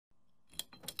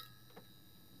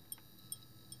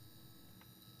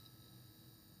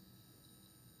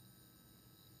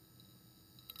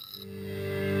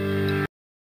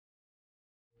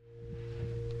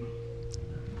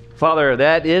Father,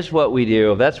 that is what we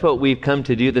do. That's what we've come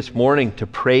to do this morning, to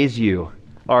praise you,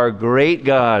 our great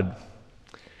God.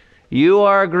 You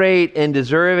are great and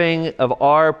deserving of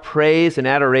our praise and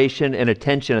adoration and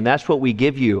attention, and that's what we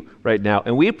give you right now.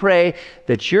 And we pray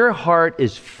that your heart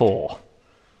is full,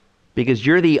 because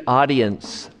you're the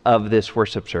audience of this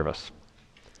worship service.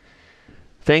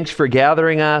 Thanks for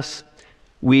gathering us.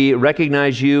 We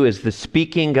recognize you as the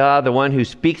speaking God, the one who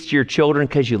speaks to your children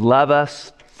because you love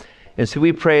us. And so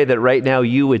we pray that right now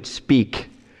you would speak.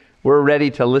 We're ready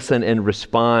to listen and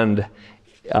respond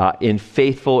in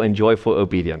faithful and joyful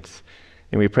obedience.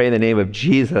 And we pray in the name of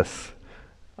Jesus.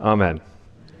 Amen.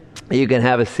 You can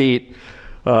have a seat.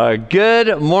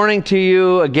 Good morning to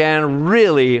you again.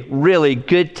 Really, really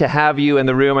good to have you in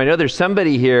the room. I know there's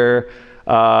somebody here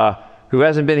who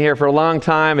hasn't been here for a long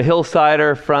time, a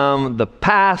Hillsider from the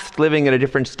past, living in a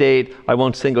different state. I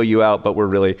won't single you out, but we're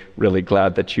really, really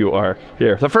glad that you are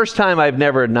here. The first time I've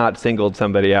never not singled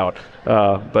somebody out,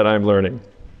 but I'm learning.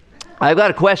 I've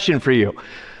got a question for you.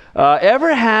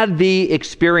 Ever had the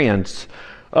experience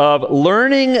of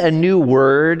learning a new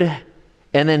word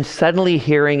and then suddenly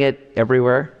hearing it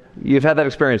everywhere? You've had that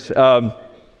experience.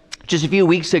 Just a few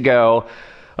weeks ago,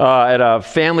 at a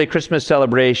family Christmas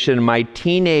celebration, my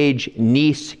teenage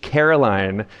niece,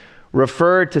 Caroline,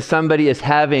 referred to somebody as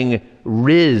having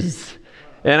Riz.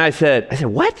 And I said,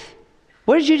 what?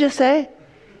 What did you just say?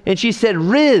 And she said,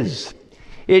 Riz.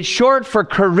 It's short for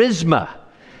charisma.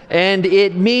 And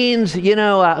it means,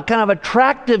 kind of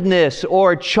attractiveness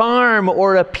or charm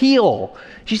or appeal.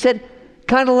 She said,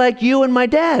 kind of like you and my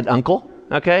dad, Uncle.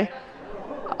 Okay?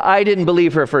 I didn't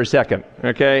believe her for a second.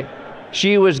 Okay?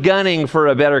 She was gunning for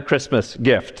a better Christmas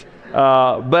gift.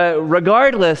 But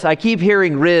regardless, I keep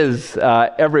hearing Riz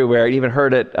everywhere. I even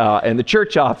heard it in the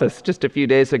church office just a few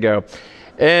days ago.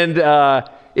 And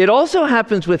it also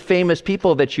happens with famous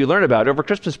people that you learn about. Over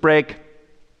Christmas break,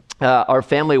 our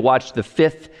family watched the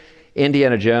 5th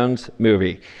Indiana Jones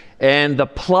movie. And the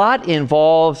plot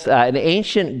involves an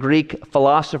ancient Greek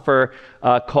philosopher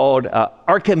called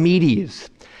Archimedes.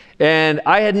 And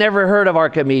I had never heard of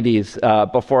Archimedes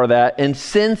before that. And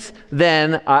since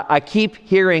then, I keep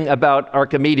hearing about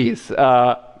Archimedes,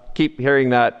 keep hearing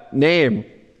that name.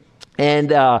 And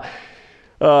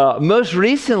most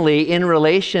recently, in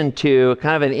relation to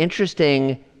kind of an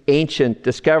interesting ancient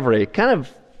discovery, kind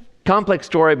of complex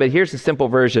story, but here's the simple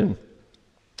version.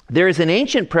 There is an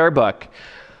ancient prayer book,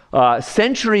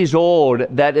 centuries old,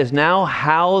 that is now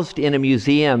housed in a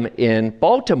museum in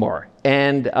Baltimore.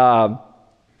 And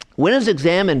when it was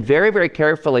examined very, very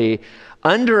carefully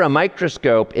under a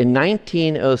microscope in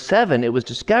 1907, it was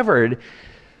discovered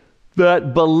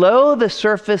that below the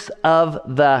surface of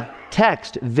the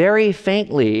text, very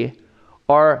faintly,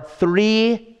 are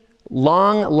 3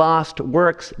 long-lost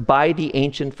works by the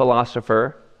ancient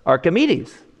philosopher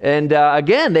Archimedes. And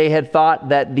again, they had thought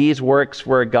that these works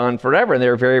were gone forever, and they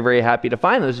were very, very happy to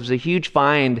find them. This was a huge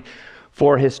find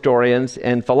for historians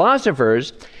and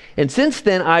philosophers. And since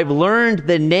then, I've learned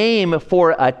the name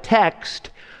for a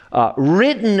text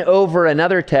written over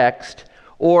another text,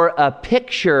 or a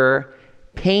picture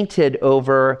painted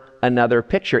over another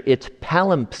picture. It's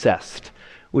palimpsest,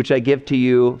 which I give to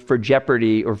you for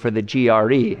Jeopardy or for the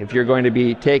GRE, if you're going to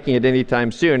be taking it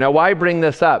anytime soon. Now, why bring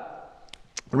this up?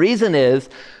 The reason is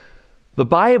the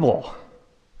Bible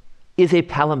is a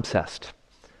palimpsest.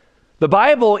 The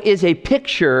Bible is a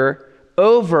picture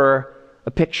over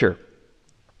a picture.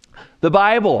 The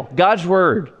Bible, God's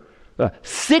Word,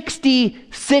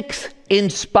 66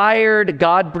 inspired,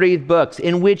 God-breathed books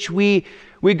in which we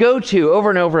go to over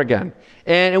and over again,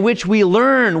 and in which we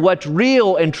learn what's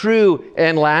real and true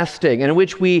and lasting, and in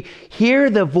which we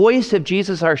hear the voice of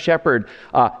Jesus, our shepherd,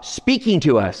 speaking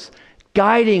to us,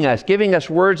 guiding us, giving us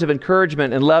words of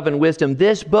encouragement and love and wisdom.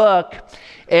 This book,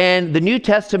 and the New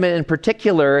Testament in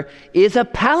particular, is a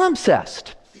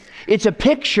palimpsest. It's a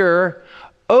picture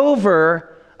over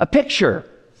a picture.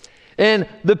 And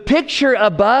the picture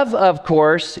above, of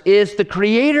course, is the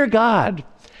Creator God,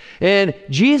 and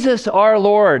Jesus our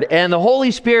Lord, and the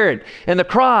Holy Spirit, and the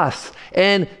cross,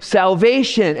 and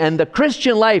salvation, and the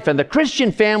Christian life, and the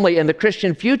Christian family, and the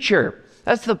Christian future.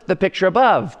 That's the picture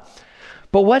above.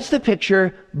 But what's the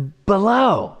picture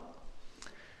below?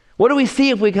 What do we see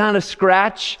if we kind of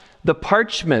scratch the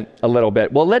parchment a little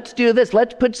bit? Well, let's do this.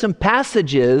 Let's put some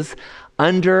passages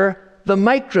under the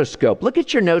microscope. Look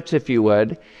at your notes, if you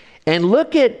would, and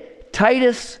look at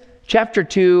Titus chapter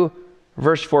 2,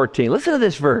 verse 14. Listen to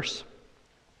this verse.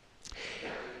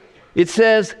 It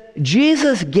says,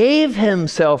 Jesus gave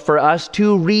himself for us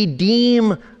to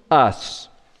redeem us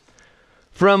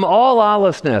from all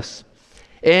lawlessness,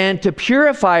 and to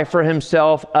purify for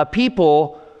himself a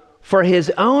people for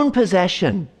his own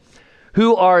possession,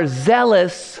 who are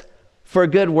zealous for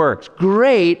good works.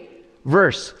 Great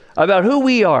verse about who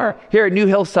we are here at New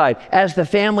Hillside as the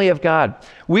family of God.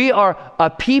 We are a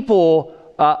people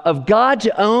of God's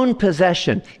own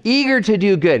possession, eager to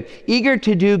do good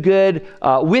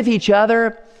with each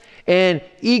other, and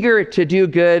eager to do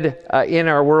good in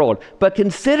our world. But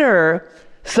consider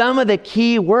some of the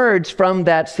key words from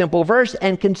that simple verse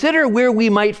and consider where we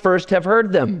might first have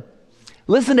heard them.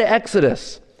 Listen to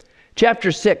Exodus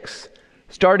chapter 6,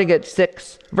 starting at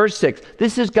verse 6.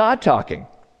 This is God talking.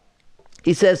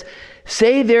 He says,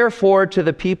 "Say therefore to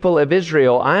the people of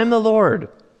Israel, I am the Lord,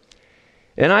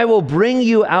 and I will bring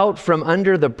you out from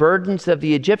under the burdens of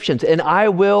the Egyptians, and I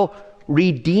will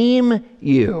redeem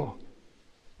you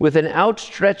with an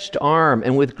outstretched arm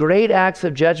and with great acts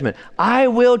of judgment. I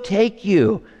will take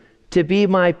you to be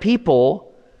my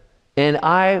people, and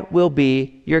I will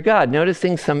be your God."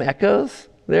 Noticing some echoes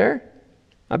there?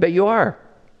 I bet you are.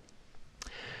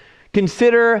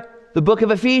 Consider the book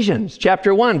of Ephesians,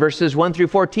 chapter 1, verses 1 through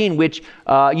 14, which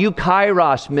you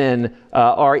Kairos men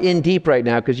are in deep right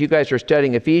now because you guys are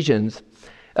studying Ephesians.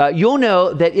 You'll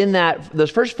know that in those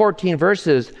first 14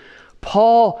 verses,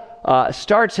 Paul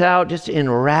starts out just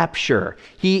in rapture.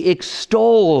 He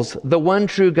extols the one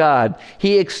true God.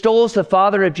 He extols the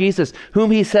Father of Jesus,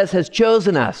 whom he says has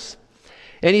chosen us.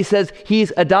 And he says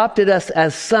he's adopted us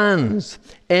as sons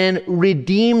and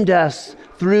redeemed us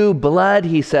through blood,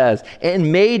 he says,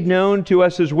 and made known to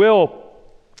us his will.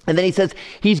 And then he says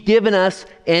he's given us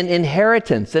an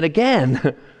inheritance. And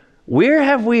again, where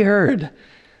have we heard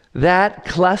that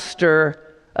cluster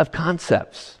of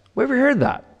concepts? Where have we heard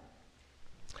that?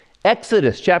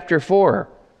 Exodus chapter 4,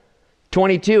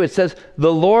 22, it says,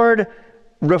 "The Lord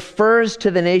refers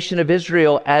to the nation of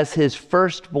Israel as his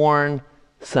firstborn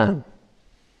son."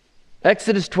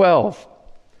 Exodus 12,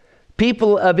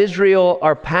 people of Israel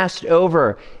are passed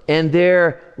over and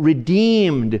they're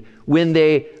redeemed when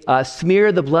they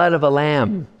smear the blood of a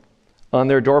lamb on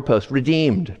their doorpost.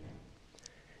 Redeemed.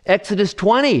 Exodus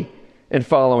 20 and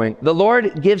following, the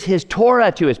Lord gives his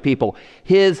Torah to his people,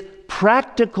 his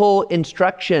practical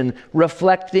instruction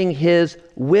reflecting his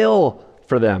will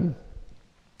for them.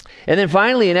 And then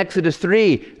finally in Exodus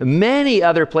 3, many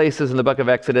other places in the book of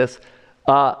Exodus,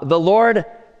 the Lord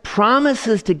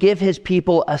promises to give his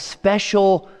people a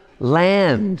special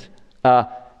land, an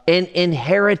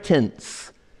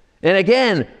inheritance. And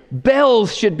again,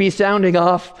 bells should be sounding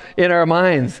off in our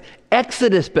minds.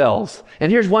 Exodus bells.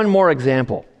 And here's one more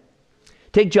example.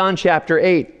 Take John chapter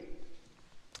 8.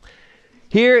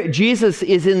 Here, Jesus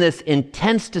is in this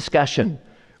intense discussion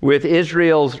with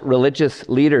Israel's religious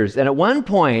leaders. And at one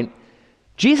point,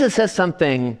 Jesus says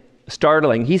something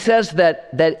startling. He says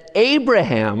that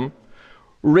Abraham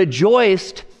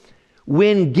rejoiced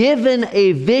when given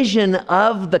a vision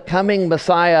of the coming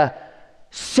Messiah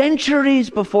centuries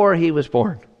before he was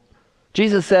born.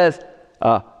 Jesus says,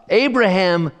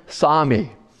 Abraham saw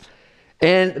me.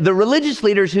 And the religious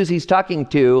leaders who he's talking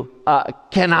to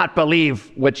cannot believe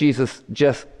what Jesus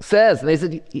just says.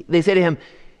 And they say to him,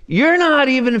 "You're not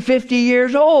even 50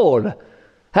 years old.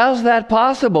 How's that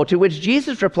possible?" To which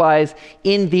Jesus replies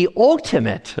in the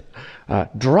ultimate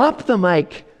drop the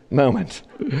mic moment.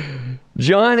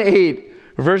 John 8,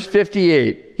 verse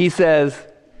 58, he says,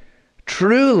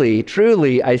 "Truly,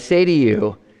 truly, I say to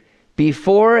you,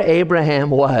 before Abraham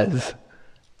was,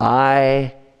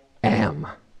 I am."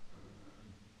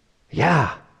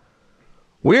 Yeah.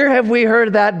 Where have we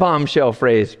heard that bombshell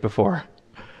phrase before?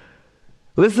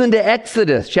 Listen to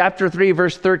Exodus chapter 3,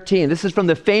 verse 13. This is from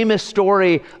the famous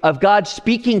story of God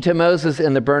speaking to Moses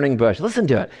in the burning bush. Listen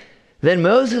to it. "Then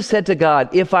Moses said to God,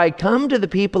 if I come to the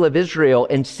people of Israel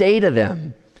and say to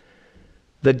them,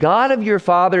 the God of your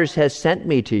fathers has sent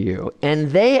me to you,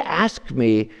 and they ask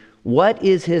me, what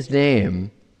is his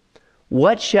name?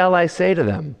 What shall I say to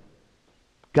them?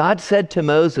 God said to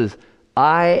Moses,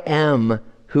 I am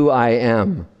who I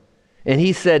am. And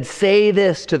he said, say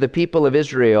this to the people of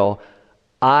Israel,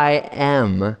 I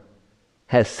am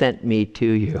has sent me to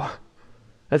you."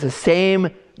 That's the same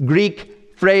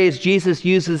Greek phrase Jesus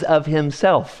uses of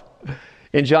himself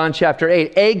in John chapter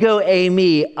 8. Ego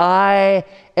eimi, I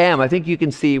am. I think you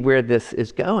can see where this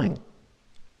is going.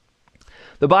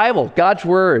 The Bible, God's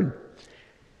Word,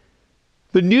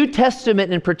 the New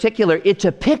Testament in particular, it's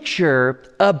a picture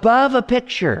above a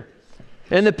picture.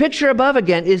 And the picture above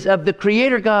again is of the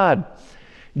Creator God,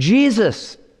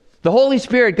 Jesus, the Holy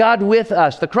Spirit, God with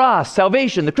us, the cross,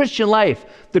 salvation, the Christian life,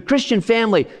 the Christian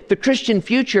family, the Christian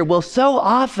future will so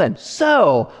often,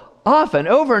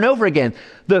 over and over again,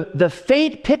 the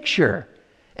faint picture,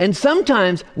 and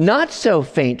sometimes not so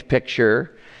faint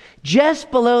picture,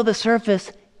 Just below the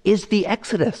surface is the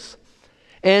Exodus.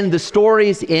 And the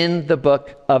stories in the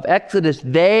book of Exodus,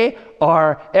 they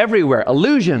are everywhere.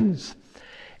 Allusions,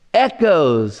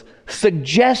 echoes,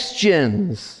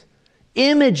 suggestions,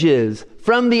 images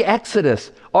from the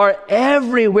Exodus are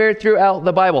everywhere throughout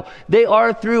the Bible. They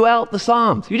are throughout the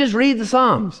Psalms. You just read the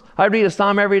Psalms. I read a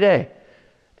Psalm every day.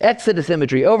 Exodus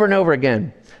imagery over and over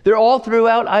again. They're all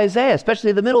throughout Isaiah,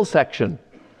 especially the middle section.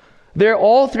 They're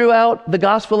all throughout the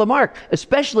Gospel of Mark,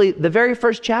 especially the very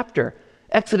first chapter.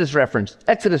 Exodus reference,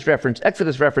 Exodus reference,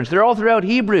 Exodus reference. They're all throughout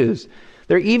Hebrews.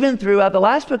 They're even throughout the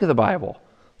last book of the Bible,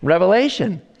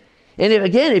 Revelation. And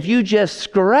if you just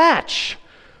scratch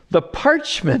the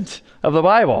parchment of the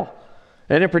Bible,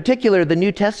 and in particular the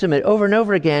New Testament, over and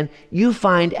over again, you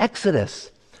find Exodus.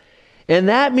 And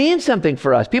that means something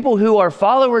for us. People who are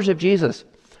followers of Jesus,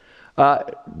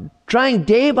 trying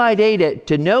day by day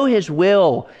to know his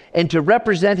will and to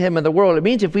represent him in the world. It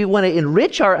means if we want to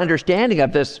enrich our understanding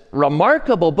of this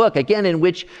remarkable book, again, in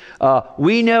which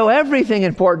we know everything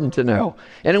important to know,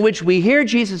 and in which we hear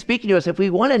Jesus speaking to us, if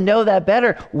we want to know that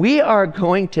better, we are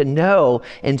going to know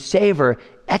and savor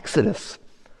Exodus.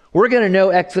 We're going to know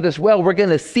Exodus well. We're going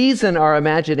to season our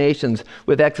imaginations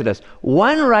with Exodus.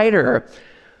 One writer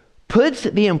puts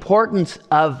the importance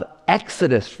of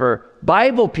Exodus for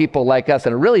Bible people like us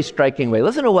in a really striking way.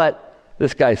 Listen to what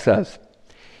this guy says.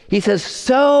 He says,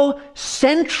 so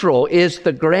central is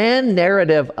the grand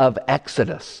narrative of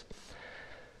Exodus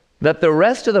that the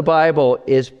rest of the Bible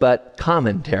is but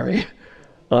commentary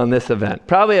on this event.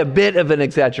 Probably a bit of an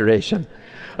exaggeration.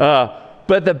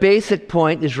 But the basic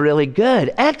point is really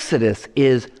good. Exodus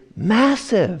is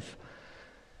massive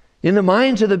in the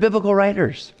minds of the biblical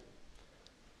writers.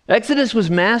 Exodus was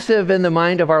massive in the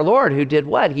mind of our Lord, who did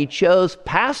what? He chose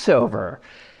Passover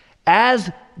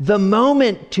as the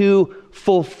moment to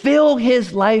fulfill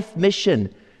his life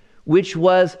mission, which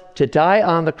was to die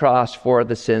on the cross for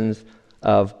the sins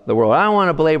of the world. I don't want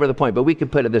to belabor the point, but we can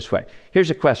put it this way.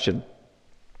 Here's a question.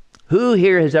 Who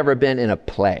here has ever been in a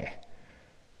play?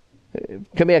 It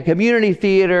can be a community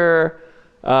theater,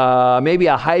 maybe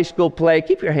a high school play.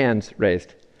 Keep your hands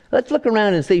raised. Let's look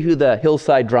around and see who the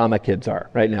Hillside Drama kids are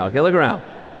right now. Okay, look around.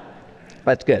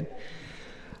 That's good.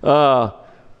 Well,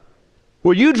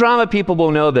 you drama people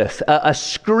will know this. A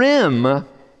scrim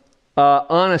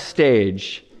on a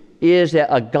stage is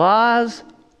a gauze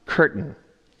curtain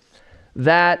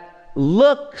that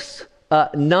looks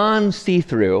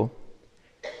non-see-through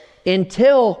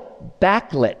until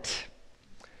backlit,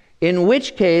 in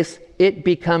which case it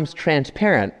becomes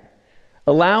transparent,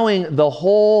 allowing the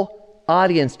whole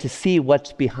audience to see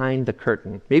what's behind the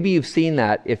curtain. Maybe you've seen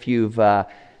that if you've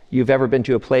ever been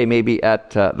to a play, maybe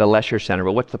at the Leisure Center.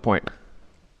 But what's the point?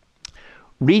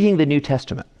 Reading the New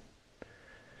Testament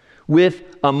with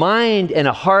a mind and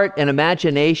a heart and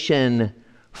imagination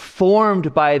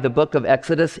formed by the book of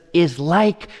Exodus is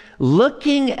like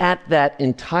looking at that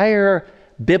entire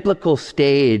biblical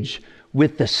stage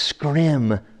with the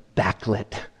scrim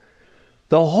backlit.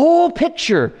 The whole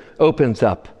picture opens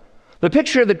up. The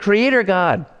picture of the Creator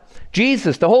God,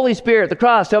 Jesus, the Holy Spirit, the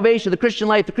cross, salvation, the Christian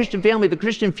life, the Christian family, the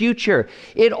Christian future.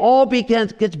 It all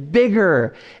gets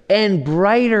bigger and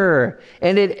brighter,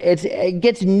 and it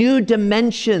gets new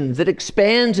dimensions. It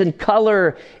expands in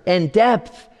color and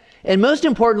depth. And most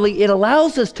importantly, it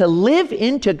allows us to live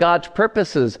into God's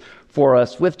purposes for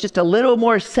us with just a little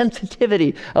more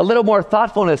sensitivity, a little more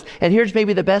thoughtfulness. And here's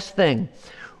maybe the best thing.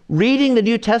 Reading the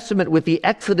New Testament with the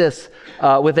Exodus,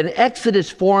 with an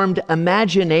Exodus-formed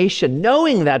imagination,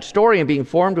 knowing that story and being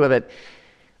formed with it,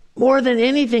 more than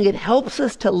anything, it helps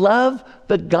us to love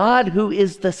the God who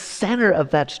is the center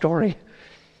of that story,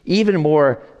 even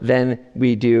more than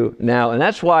we do now. And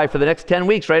that's why for the next 10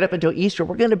 weeks, right up until Easter,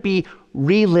 we're going to be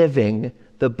reliving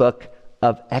the book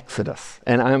of Exodus.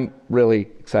 And I'm really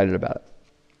excited about it.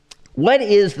 What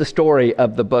is the story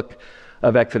of the book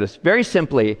of Exodus? Very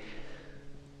simply,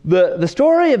 the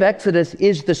story of Exodus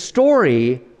is the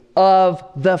story of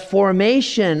the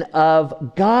formation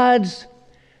of God's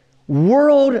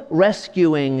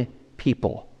world-rescuing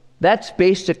people. That's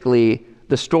basically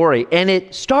the story. And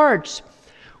it starts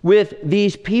with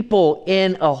these people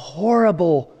in a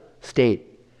horrible state.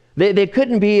 They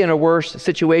couldn't be in a worse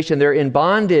situation. They're in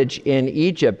bondage in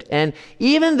Egypt. And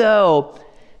even though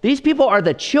these people are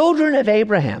the children of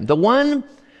Abraham, the one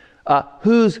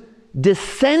whose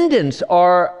descendants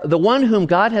are the one whom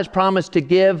God has promised to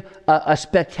give a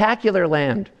spectacular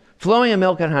land, flowing in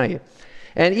milk and honey.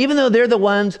 And even though they're the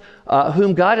ones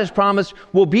whom God has promised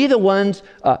will be the ones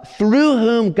through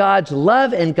whom God's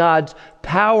love and God's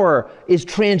power is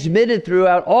transmitted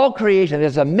throughout all creation,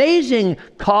 this amazing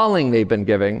calling they've been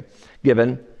given.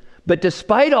 But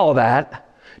despite all that,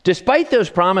 despite those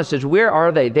promises, where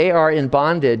are they? They are in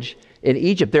bondage in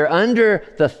Egypt. They're under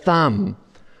the thumb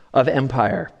of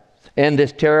empire and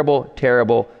this terrible,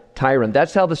 terrible tyrant.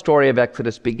 That's how the story of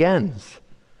Exodus begins.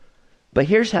 But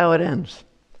here's how it ends.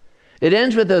 It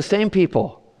ends with those same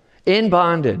people in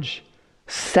bondage,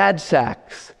 sad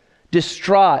sacks,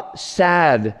 distraught,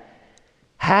 sad,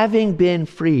 having been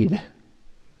freed,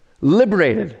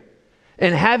 liberated,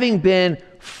 and having been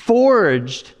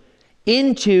forged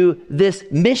into this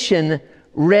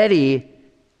mission-ready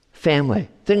family.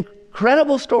 It's an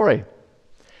incredible story.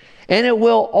 And it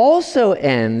will also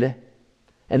end,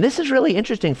 and this is really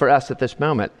interesting for us at this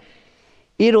moment,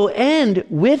 it'll end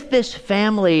with this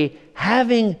family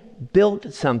having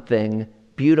built something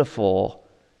beautiful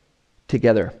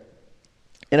together.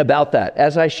 And about that,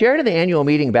 as I shared at the annual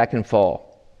meeting back in fall,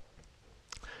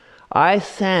 I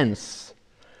sense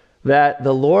that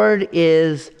the Lord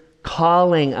is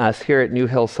calling us here at New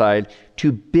Hillside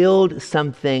to build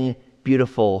something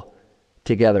beautiful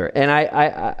together. And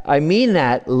I mean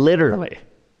that literally.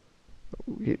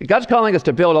 God's calling us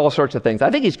to build all sorts of things. I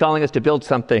think he's calling us to build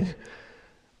something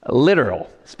literal,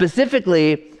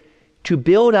 specifically to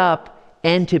build up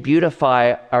and to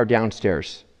beautify our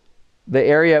downstairs, the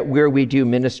area where we do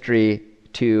ministry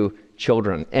to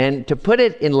children. And to put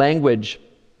it in language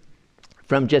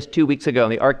from just 2 weeks ago in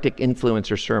the Arctic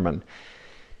Influencer Sermon,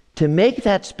 to make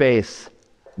that space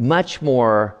much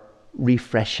more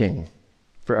refreshing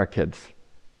for our kids.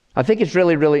 I think it's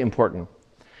really, really important.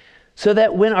 So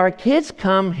that when our kids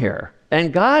come here,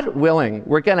 and God willing,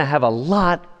 we're going to have a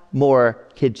lot more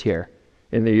kids here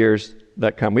in the years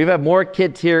that come. We've had more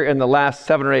kids here in the last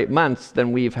 7 or 8 months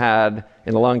than we've had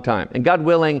in a long time. And God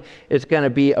willing, it's going to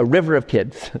be a river of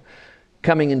kids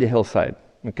coming into Hillside,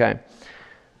 okay?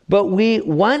 But we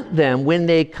want them, when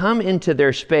they come into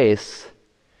their space,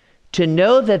 to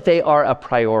know that they are a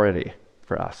priority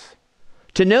for us,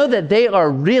 to know that they are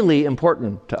really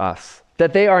important to us,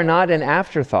 that they are not an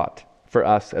afterthought for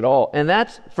us at all. And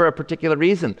that's for a particular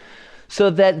reason, so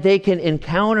that they can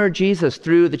encounter Jesus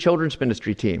through the children's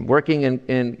ministry team, working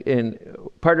in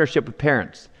partnership with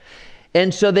parents.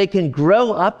 And so they can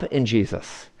grow up in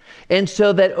Jesus. And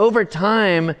so that over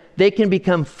time, they can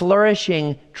become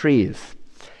flourishing trees.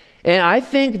 And I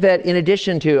think that in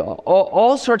addition to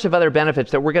all sorts of other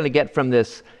benefits that we're going to get from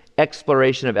this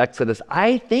exploration of Exodus,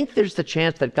 I think there's the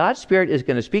chance that God's Spirit is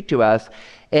going to speak to us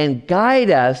and guide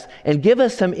us and give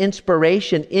us some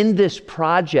inspiration in this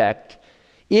project,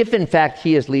 if in fact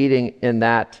he is leading in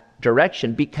that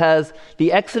direction, because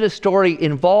the Exodus story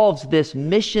involves this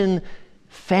mission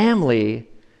family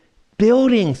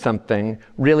building something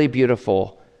really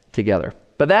beautiful together.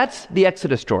 But that's the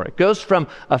Exodus story. It goes from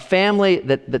a family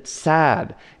that's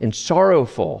sad and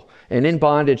sorrowful and in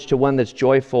bondage to one that's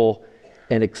joyful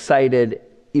and excited,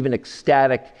 even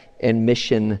ecstatic and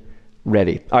mission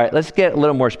ready. All right, let's get a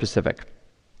little more specific.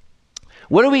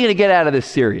 What are we going to get out of this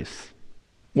series?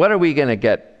 What are we going to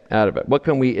get out of it? What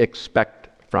can we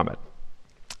expect from it?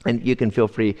 And you can feel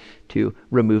free to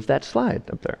remove that slide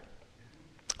up there.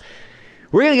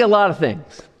 We're going to get a lot of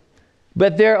things,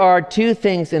 but there are 2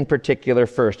 things in particular.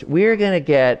 First, we're going to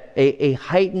get a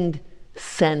heightened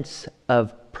sense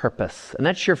of purpose, and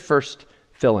that's your first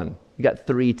fill-in. You got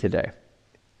 3 today.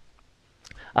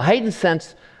 A heightened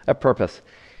sense of purpose.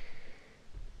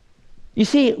 You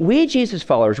see, we Jesus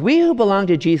followers, we who belong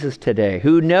to Jesus today,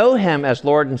 who know him as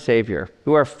Lord and Savior,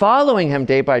 who are following him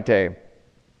day by day,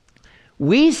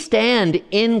 we stand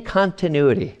in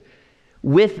continuity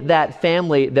with that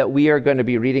family that we are going to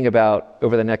be reading about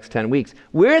over the next 10 weeks.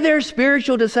 We're their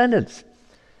spiritual descendants.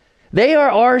 They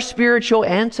are our spiritual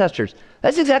ancestors.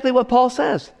 That's exactly what Paul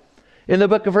says in the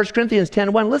book of 1 Corinthians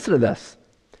 10:1. Listen to this.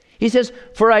 He says,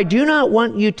 "For I do not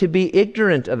want you to be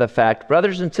ignorant of the fact,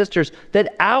 brothers and sisters,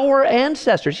 that our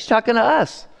ancestors," he's talking to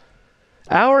us,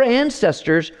 "our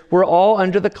ancestors were all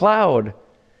under the cloud,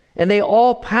 and they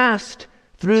all passed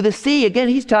through the sea." Again,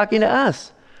 he's talking to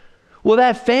us. Well,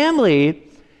 that family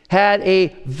had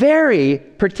a very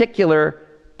particular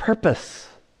purpose.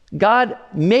 God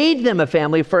made them a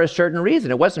family for a certain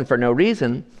reason. It wasn't for no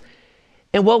reason.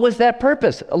 And what was that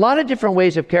purpose? A lot of different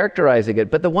ways of characterizing it,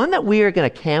 but the one that we are going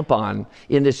to camp on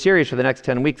in this series for the next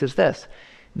 10 weeks is this.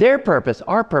 Their purpose,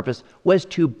 our purpose, was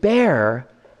to bear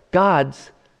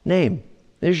God's name.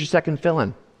 There's your second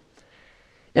fill-in.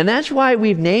 And that's why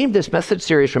we've named this message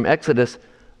series from Exodus,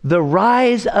 The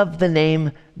Rise of the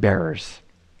Name Bearers.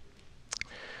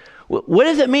 What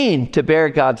does it mean to bear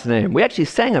God's name? We actually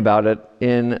sang about it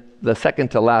in the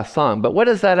second to last song, but what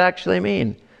does that actually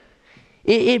mean?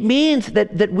 It means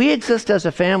that we exist as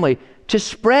a family to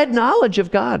spread knowledge of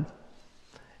God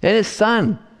and his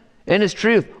Son and his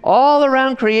truth all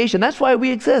around creation. That's why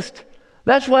we exist.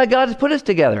 That's why God has put us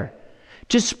together,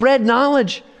 to spread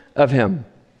knowledge of him.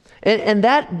 And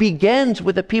that begins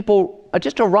with the people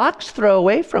just a rock's throw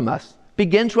away from us.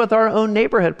 Begins with our own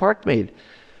neighborhood, Parkmead.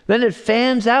 Then it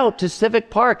fans out to Civic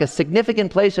Park, a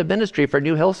significant place of ministry for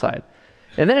New Hillside.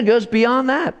 And then it goes beyond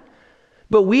that.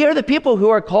 But we are the people who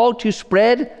are called to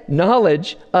spread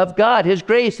knowledge of God, his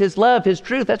grace, his love, his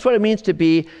truth. That's what it means to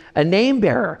be a name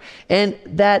bearer. And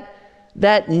that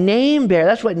name bearer,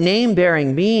 that's what name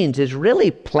bearing means, is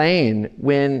really plain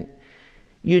when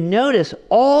you notice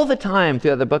all the time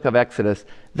throughout the book of Exodus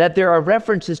that there are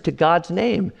references to God's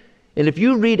name. And if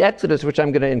you read Exodus, which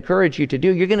I'm going to encourage you to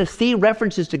do, you're going to see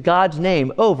references to God's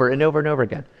name over and over and over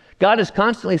again. God is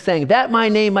constantly saying, that my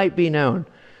name might be known.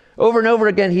 Over and over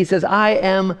again, he says, I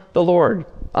am the Lord.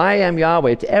 I am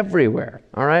Yahweh. It's everywhere,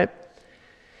 all right?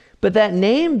 But that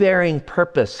name-bearing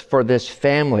purpose for this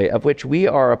family of which we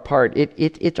are a part,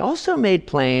 it's also made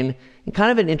plain in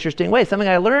kind of an interesting way, something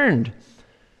I learned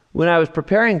when I was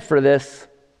preparing for this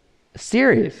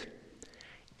series.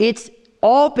 It's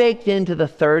all baked into the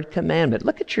third commandment.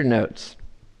 Look at your notes.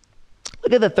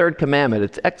 Look at the third commandment.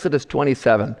 It's Exodus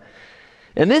 27.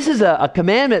 And this is a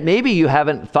commandment maybe you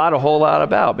haven't thought a whole lot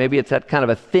about. Maybe it's that kind of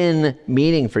a thin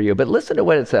meaning for you. But listen to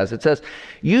what it says. It says,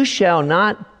 you shall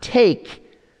not take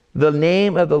the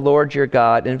name of the Lord your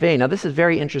God in vain. Now this is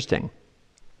very interesting.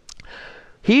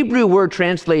 Hebrew word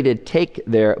translated take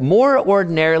there more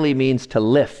ordinarily means to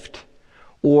lift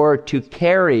or to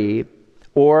carry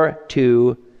or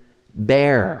to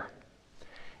bear.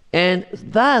 And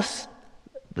thus,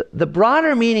 the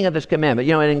broader meaning of this commandment,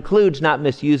 it includes not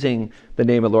misusing the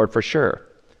name of the Lord for sure.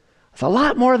 It's a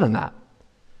lot more than that.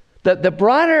 The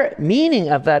broader meaning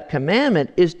of that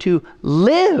commandment is to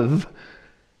live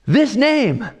this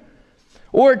name.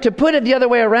 Or to put it the other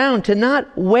way around, to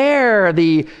not wear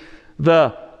the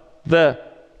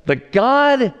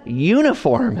God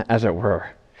uniform, as it were,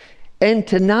 and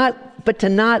to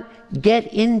not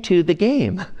get into the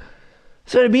game.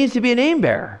 So it means to be a name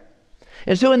bearer.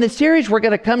 And so in this series, we're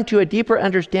going to come to a deeper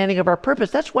understanding of our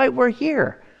purpose. That's why we're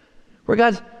here. We're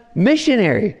God's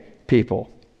missionary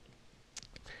people.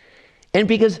 And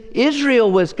because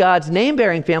Israel was God's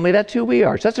name-bearing family, that's who we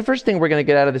are. So that's the first thing we're going to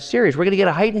get out of this series. We're going to get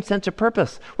a heightened sense of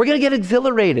purpose. We're going to get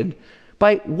exhilarated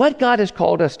by what God has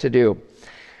called us to do.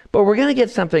 But we're going to get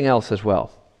something else as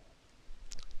well.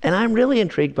 And I'm really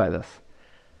intrigued by this.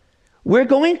 We're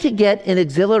going to get an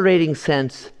exhilarating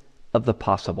sense of the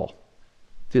possible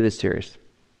through this series.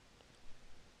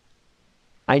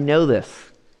 I know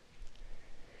this.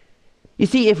 You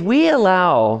see, if we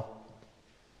allow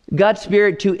God's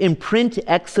Spirit to imprint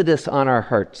Exodus on our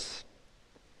hearts,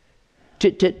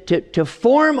 to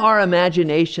form our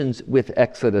imaginations with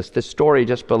Exodus, the story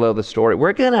just below the story,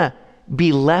 we're going to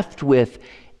be left with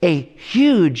a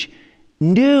huge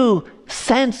new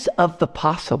sense of the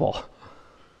possible.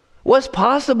 What's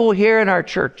possible here in our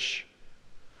church?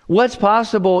 What's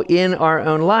possible in our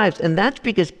own lives? And that's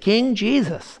because King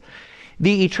Jesus,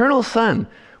 the eternal Son,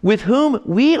 with whom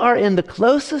we are in the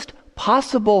closest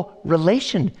possible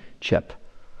relationship,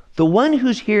 the one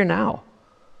who's here now,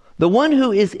 the one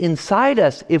who is inside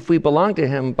us if we belong to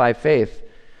him by faith,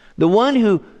 the one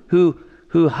who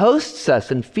hosts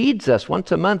us and feeds us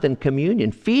once a month in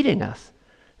communion, feeding us.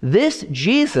 This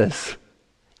Jesus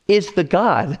is the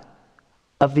God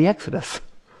of the Exodus.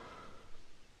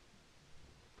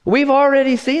 We've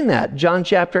already seen that, John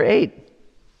chapter 8.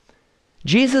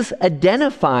 Jesus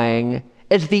identifying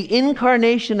as the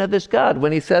incarnation of this God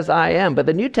when he says, I am. But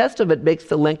the New Testament makes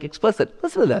the link explicit.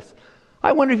 Listen to this.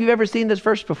 I wonder if you've ever seen this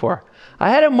verse before. I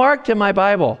had it marked in my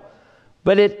Bible,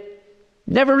 but it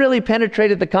never really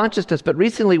penetrated the consciousness. But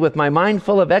recently, with my mind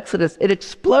full of Exodus, it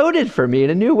exploded for me in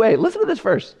a new way. Listen to this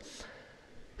verse.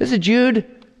 This is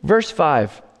Jude, verse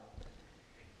 5.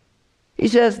 He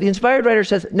says, the inspired writer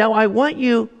says, now I want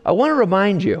to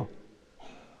remind you,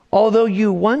 although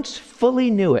you once fully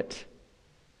knew it,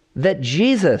 that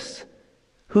Jesus,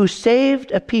 who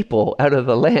saved a people out of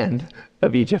the land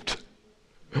of Egypt.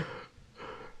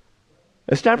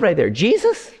 Let's stop right there.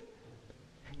 Jesus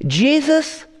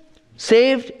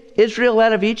saved Israel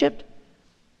out of Egypt.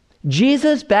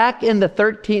 Jesus, back in the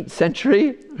 13th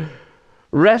century,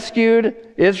 rescued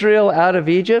Israel out of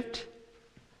Egypt.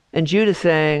 And Jude is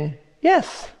saying,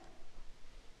 yes,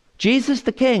 Jesus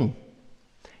the King,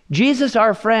 Jesus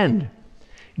our friend,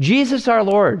 Jesus our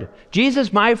Lord,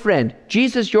 Jesus my friend,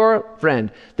 Jesus your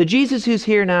friend, the Jesus who's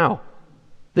here now,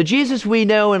 the Jesus we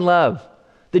know and love,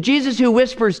 the Jesus who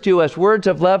whispers to us words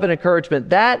of love and encouragement,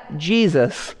 that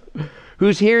Jesus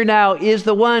who's here now is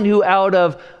the one who out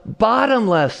of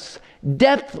bottomless,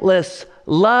 depthless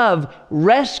love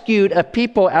rescued a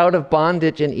people out of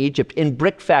bondage in Egypt, in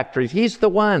brick factories. He's the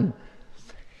one.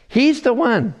 He's the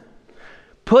one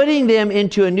putting them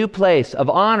into a new place of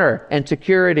honor and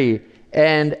security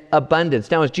and abundance.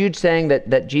 Now, is Jude saying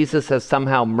that Jesus has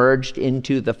somehow merged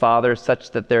into the Father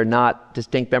such that they're not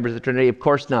distinct members of the Trinity? Of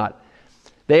course not.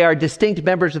 They are distinct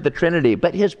members of the Trinity.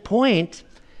 But his point,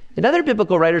 and other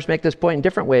biblical writers make this point in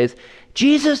different ways,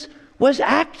 Jesus was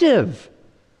active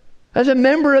as a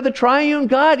member of the triune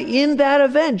God in that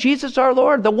event. Jesus our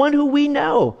Lord, the one who we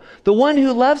know, the one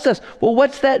who loves us. Well,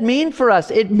 what's that mean for us?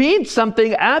 It means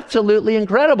something absolutely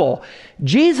incredible.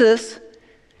 Jesus,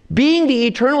 being the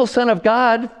eternal Son of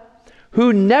God,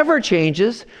 who never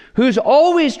changes, who's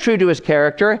always true to his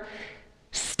character,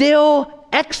 still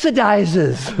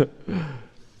exodizes.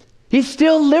 He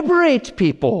still liberates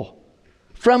people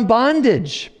from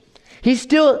bondage. He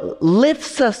still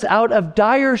lifts us out of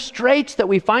dire straits that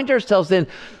we find ourselves in.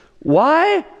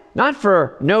 Why? Not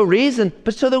for no reason,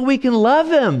 but so that we can love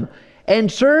him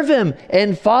and serve him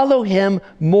and follow him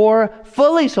more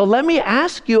fully. So let me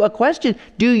ask you a question.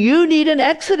 Do you need an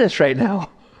exodus right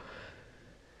now?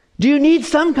 Do you need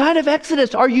some kind of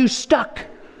exodus? Are you stuck?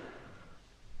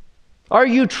 Are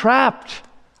you trapped?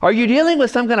 Are you dealing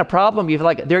with some kind of problem? You feel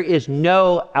like there is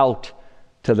no out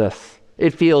to this.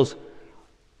 It feels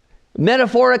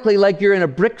metaphorically like you're in a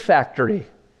brick factory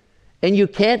and you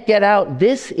can't get out.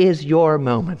 This is your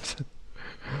moment.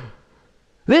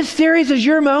 This series is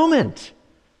your moment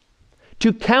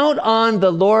to count on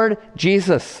the Lord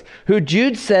Jesus, who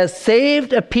Jude says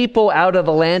saved a people out of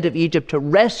the land of Egypt to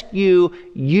rescue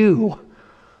you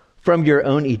from your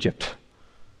own Egypt.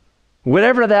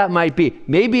 Whatever that might be.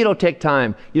 Maybe it'll take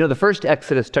time. You know, the first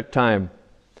Exodus took time.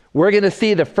 We're going to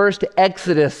see the first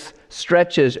Exodus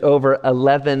stretches over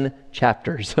 11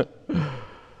 chapters.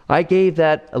 I gave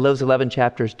those 11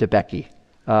 chapters to Becky.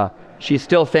 She's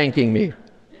still thanking me.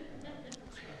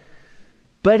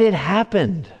 But it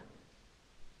happened.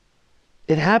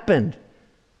 It happened.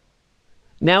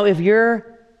 Now, if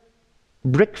your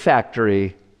brick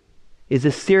factory is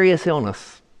a serious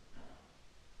illness,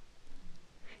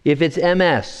 if it's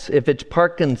MS, if it's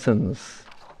Parkinson's,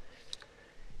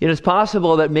 it is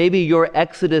possible that maybe your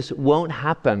exodus won't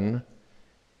happen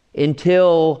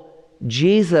until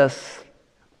Jesus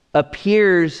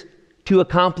appears to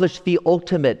accomplish the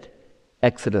ultimate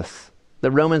exodus that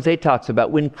Romans 8 talks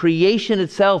about, when creation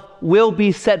itself will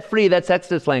be set free. That's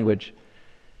Exodus language.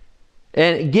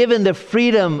 And given the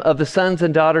freedom of the sons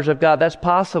and daughters of God, that's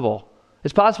possible.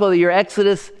 It's possible that your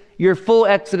exodus, your full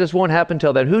exodus, won't happen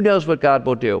till then. Who knows what God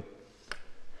will do?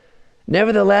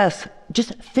 Nevertheless,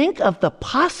 just think of the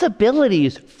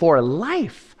possibilities for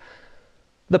life,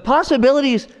 the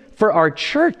possibilities for our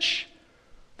church,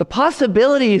 the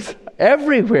possibilities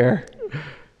everywhere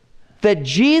that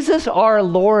Jesus our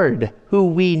Lord, who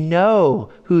we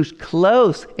know, who's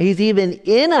close, he's even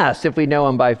in us if we know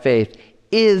him by faith,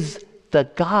 is the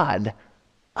God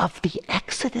of the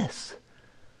Exodus.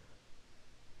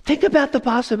 Think about the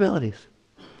possibilities.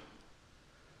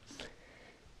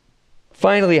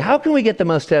 Finally, how can we get the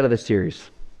most out of this series?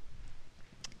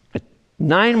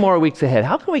 9 more weeks ahead.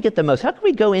 How can we get the most? How can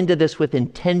we go into this with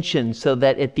intention so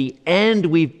that at the end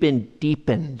we've been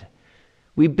deepened?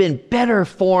 We've been better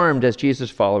formed as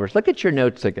Jesus followers. Look at your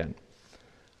notes again.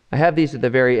 I have these at the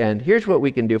very end. Here's what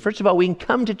we can do. First of all, we can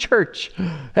come to church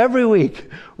every week,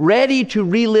 ready to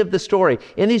relive the story.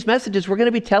 In these messages, we're going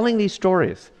to be telling these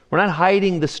stories. We're not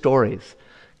hiding the stories.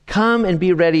 Come and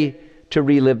be ready to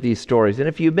relive these stories. And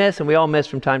if you miss, and we all miss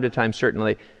from time to time,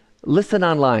 certainly, listen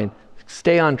online.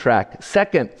 Stay on track.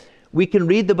 Second, we can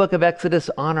read the book of Exodus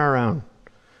on our own.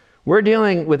 We're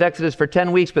dealing with Exodus for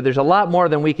 10 weeks, but there's a lot more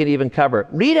than we can even cover.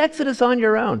 Read Exodus on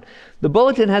your own. The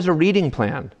bulletin has a reading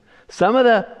plan. Some of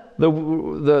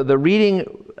the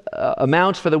reading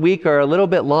amounts for the week are a little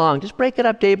bit long. Just break it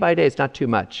up day by day. It's not too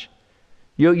much.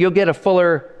 You'll get a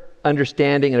fuller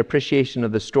understanding and appreciation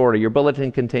of the story. Your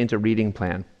bulletin contains a reading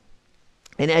plan.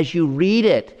 And as you read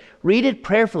it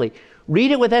prayerfully.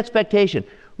 Read it with expectation.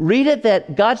 Read it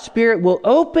that God's Spirit will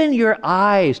open your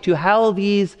eyes to how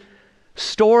these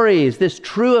stories, this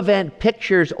true event,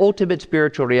 pictures ultimate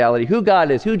spiritual reality. Who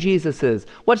God is, who Jesus is.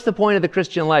 What's the point of the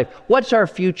Christian life? What's our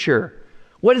future?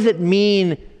 What does it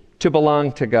mean to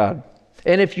belong to God?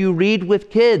 And if you read with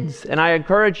kids, and I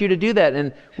encourage you to do that,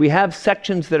 and we have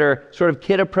sections that are sort of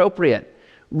kid appropriate,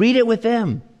 read it with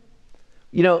them.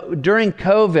 You know, during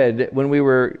COVID, when we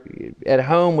were at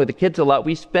home with the kids a lot,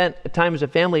 we spent time as a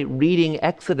family reading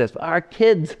Exodus. Our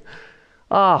kids,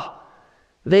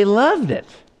 they loved it.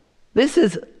 This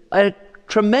is a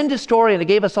tremendous story, and it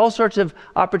gave us all sorts of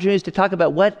opportunities to talk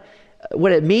about what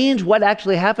what it means, what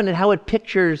actually happened, and how it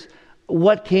pictures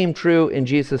what came true in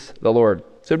Jesus the Lord.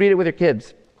 So read it with your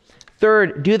kids.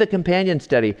 Third, do the companion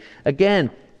study.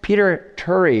 Again, Peter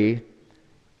Turry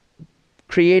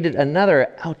created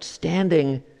another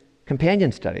outstanding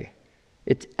companion study.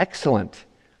 It's excellent.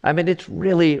 I mean, it's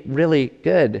really, really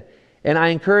good. And I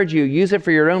encourage you, use it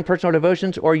for your own personal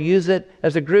devotions or use it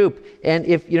as a group. And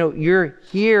if you're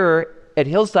here at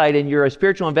Hillside and you're a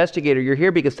spiritual investigator, you're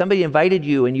here because somebody invited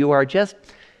you and you are just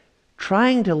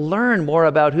trying to learn more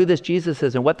about who this Jesus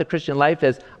is and what the Christian life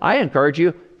is, I encourage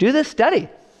you, do this study.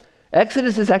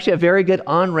 Exodus is actually a very good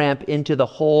on-ramp into the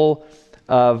whole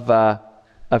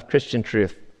of Christian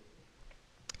truth.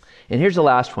 And here's the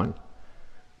last one.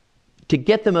 To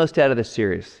get the most out of this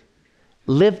series,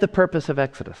 live the purpose of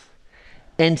Exodus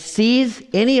and seize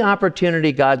any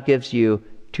opportunity God gives you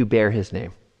to bear his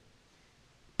name.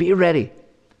 Be ready.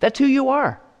 That's who you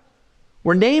are.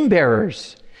 We're name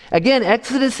bearers. Again,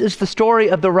 Exodus is the story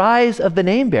of the rise of the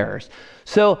name bearers.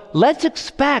 So let's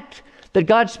expect that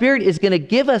God's Spirit is going to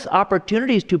give us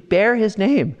opportunities to bear his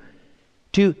name,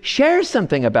 to share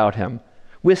something about him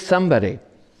with somebody.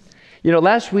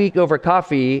 Last week over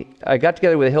coffee, I got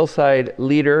together with a Hillside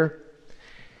leader,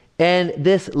 and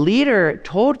this leader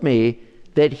told me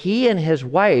that he and his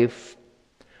wife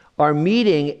are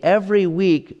meeting every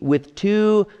week with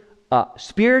two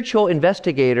spiritual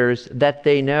investigators that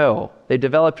they know, they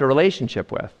developed a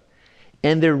relationship with,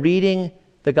 and they're reading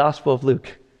the Gospel of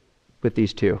Luke with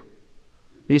these two.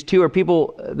 These two are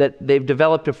people that they've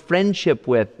developed a friendship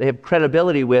with, they have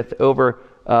credibility with over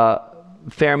a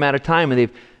fair amount of time, and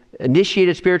they've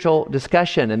initiated spiritual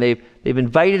discussion, and they've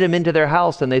invited him into their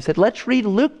house, and they said, let's read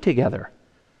Luke together.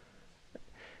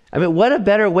 I mean, what a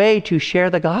better way to share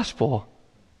the gospel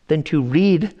than to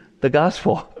read the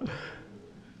gospel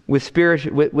with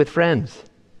friends.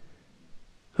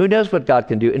 Who knows what God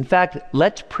can do? In fact,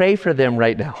 let's pray for them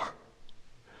right now,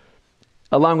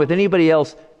 along with anybody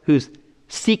else who's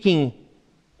seeking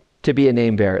to be a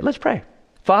name bearer. Let's pray.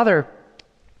 Father,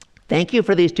 thank you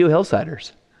for these two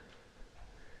Hillsiders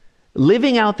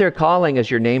living out their calling as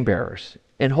your name bearers.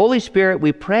 And Holy Spirit,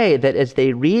 we pray that as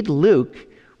they read Luke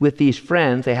with these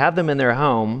friends, they have them in their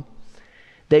home,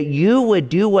 that you would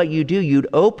do what you do. You'd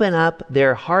open up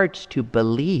their hearts to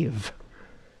believe.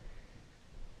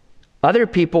 Other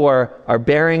people are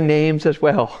bearing names as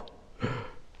well.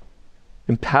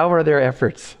 Empower their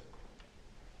efforts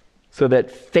so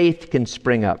that faith can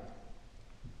spring up.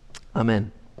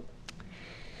 Amen.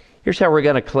 Here's how we're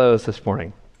going to close this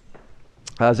morning.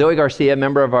 Zoe Garcia,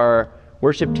 member of our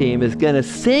worship team, is going to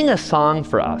sing a song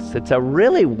for us. It's a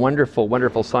really wonderful,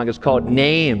 wonderful song. It's called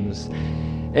Names.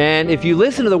 And if you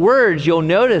listen to the words, you'll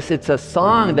notice it's a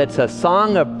song that's a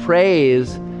song of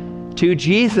praise to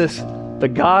Jesus, the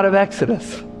God of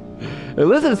Exodus. Now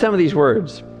listen to some of these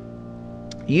words.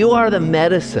 You are the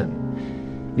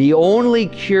medicine, the only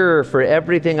cure for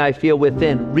everything I feel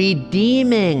within,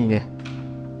 redeeming.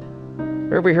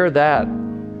 Where have we heard that?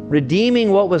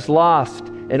 Redeeming what was lost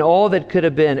and all that could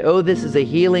have been. Oh, this is a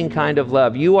healing kind of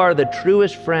love. You are the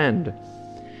truest friend,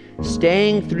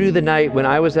 staying through the night when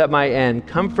I was at my end,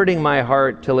 comforting my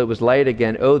heart till it was light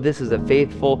again. Oh, this is a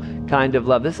faithful kind of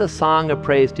love. This is a song of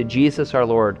praise to Jesus our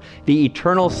Lord, the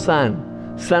eternal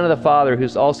Son, Son of the Father,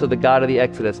 who's also the God of the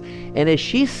Exodus. And as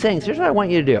she sings, here's what I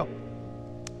want you to do.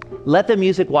 Let the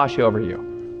music wash over you.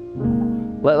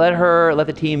 Let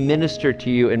the team minister to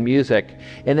you in music.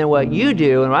 And then what you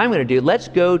do and what I'm going to do, let's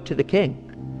go to the King.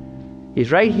 He's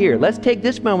right here. Let's take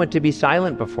this moment to be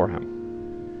silent before him.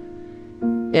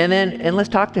 And let's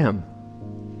talk to him.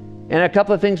 And a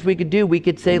couple of things we could do. We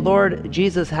could say, Lord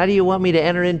Jesus, how do you want me to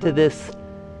enter into this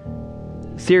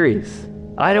series?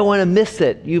 I don't want to miss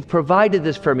it. You've provided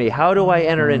this for me. How do I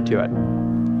enter into it?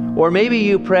 Or maybe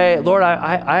you pray, Lord,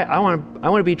 I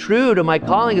want to be true to my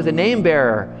calling as a name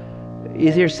bearer.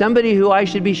 Is there somebody who I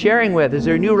should be sharing with? Is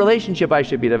there a new relationship I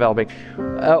should be developing?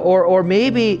 Or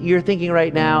maybe you're thinking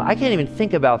right now, I can't even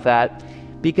think about that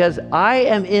because I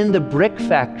am in the brick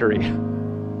factory.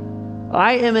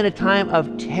 I am in a time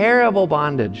of terrible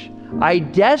bondage. I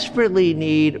desperately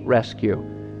need rescue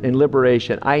and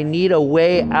liberation. I need a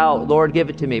way out. Lord, give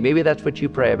it to me. Maybe that's what you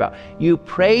pray about. You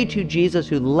pray to Jesus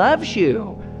who loves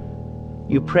you.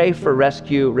 You pray for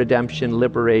rescue, redemption,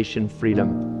 liberation,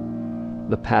 freedom,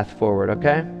 the path forward,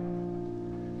 okay?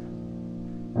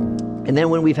 And then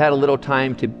when we've had a little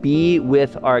time to be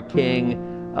with our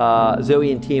King,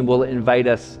 Zoe and team will invite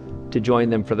us to join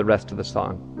them for the rest of the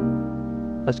song.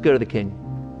 Let's go to the King.